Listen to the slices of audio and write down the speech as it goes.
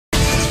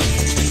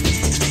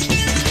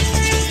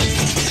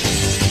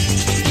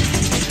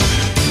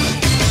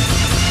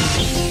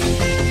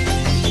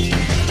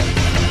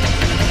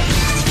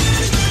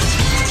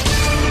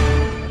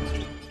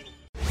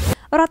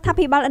រដ្ឋា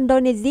ភិបាលឥណ្ឌូ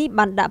នេស៊ី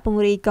បានដាក់ព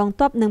ង្រាយកង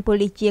ទ័ពនិងប៉ូ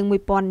លីសជាង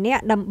 1000 នា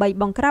ក់ដើម្បី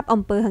បង្ក្រាប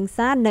អំពើហិង្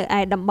សានៅឯ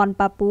តំបន់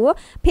ប៉ាពួរ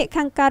ភាគ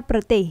ខាងកើតប្រ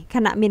ទេសខ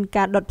ណៈមាន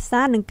ការដុតផ្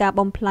សារនិងការ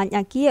បំផ្លាញអ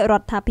គាររ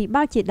ដ្ឋាភិ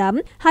បាលជាដើម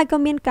ហើយក៏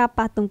មានការ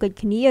ប៉ះទង្គិច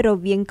គ្នារ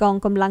វាងកង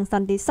កម្លាំងស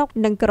ន្តិសុខ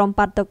និងក្រុម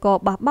បាតុកោ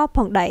បះបោរផ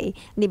ងដែរ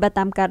នេះបើ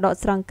តាមការដក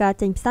ស្រង់ការ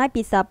ចេញផ្សាយ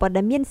ពីសារព័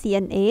ត៌មាន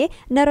CNA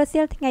នៅរ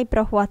សៀលថ្ងៃប្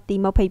រហ័សទី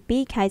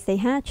 22 ខែសី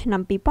ហា ឆ្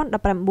នាំ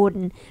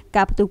 2019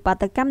 ការផ្ទុះបា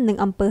តកម្មនិង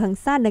អំពើហិង្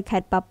សានៅខេ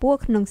ត្តប៉ាពួរ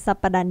ក្នុងស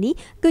ប្តាហ៍នេះ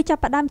គឺចា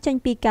ប់ផ្ដើមចេញ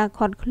ពីការ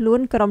ឃាត់ខ្លួន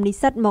ក្រុមនិ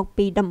ស្សិតមក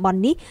ពីតំបន់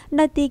នេះ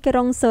នៅទីក្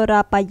រុងសូ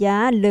រ៉ាប៉ាយ៉ា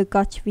លើ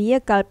កោះជ្វា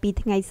កាលពី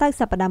ថ្ងៃសៅរ៍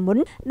សប្តាហ៍មុន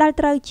ដែល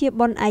ត្រូវជា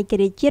បុណ្យឯក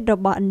រាជ្យជាតិរ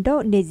បស់ឥណ្ឌូ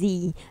នេស៊ី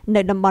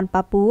នៅតំបន់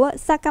ប៉ាពួរ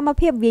សកម្ម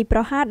ភាពវាយប្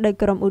រហារដោយ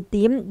ក្រុមឧ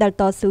ទាមដែល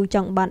តស៊ូច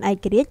ង់បានឯ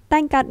ករាជ្យតែ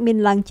ងកើតមាន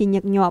ឡើងជា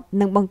ញឹកញាប់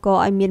និងបង្ក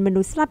ឲ្យមានម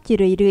នុស្សស្លាប់ជា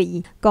រឿយ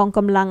ៗកងក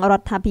ម្លាំងរ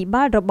ដ្ឋាភិ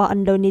បាលរបស់ឥ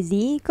ណ្ឌូនេ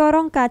ស៊ីក៏រ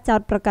ងការចោទ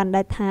ប្រកាន់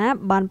ដែរថា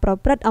បានប្រ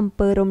ព្រឹត្តអំ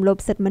ពើរំលោភ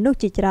សិទ្ធិមនុស្ស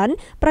ជាច្រើន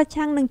ប្រ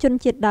ឆាំងនឹងជន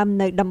ជាតិដើម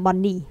នៅតំប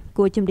ន់នេះ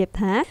គួរជំរាប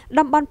ថា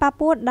តំបន់ប៉ា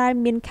ពួរដែល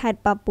មានខេត្ត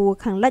ប៉ាពួរ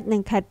ខាងលិចនិ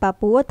ងខេត្តប៉ា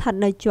ពួរស្ថិត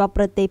នៅជាប់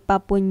ប្រទេសប៉ា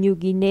ពួរញូ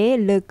ហ្គីណេ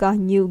លើកោះ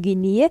ញូហ្គី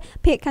នី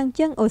ភាគខាង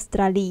ជើងអូស្ត្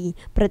រាលី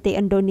ប្រទេស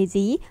ឥណ្ឌូនេ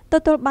ស៊ីទ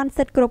ទួលបាន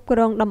សិទ្ធិគ្រប់គ្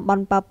រងតំប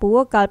ន់ប៉ាពួរ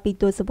កាលពី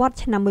ទសវត្សរ៍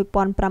ឆ្នាំ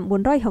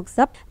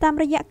 1960 តាម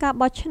រយៈការ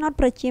បោះឆ្នោត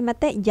ប្រជាម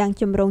តិយ៉ាង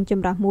ចម្រូងច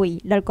ម្រាសមួយ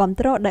ដែលគាំ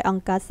ទ្រដោយអ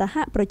ង្គការសហ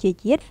ប្រជា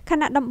ជាតិខ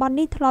ណៈតំបន់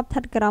នេះធ្លាប់ស្ថិ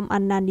តក្រោមអា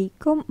ណានិ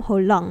គមហូ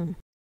ឡង់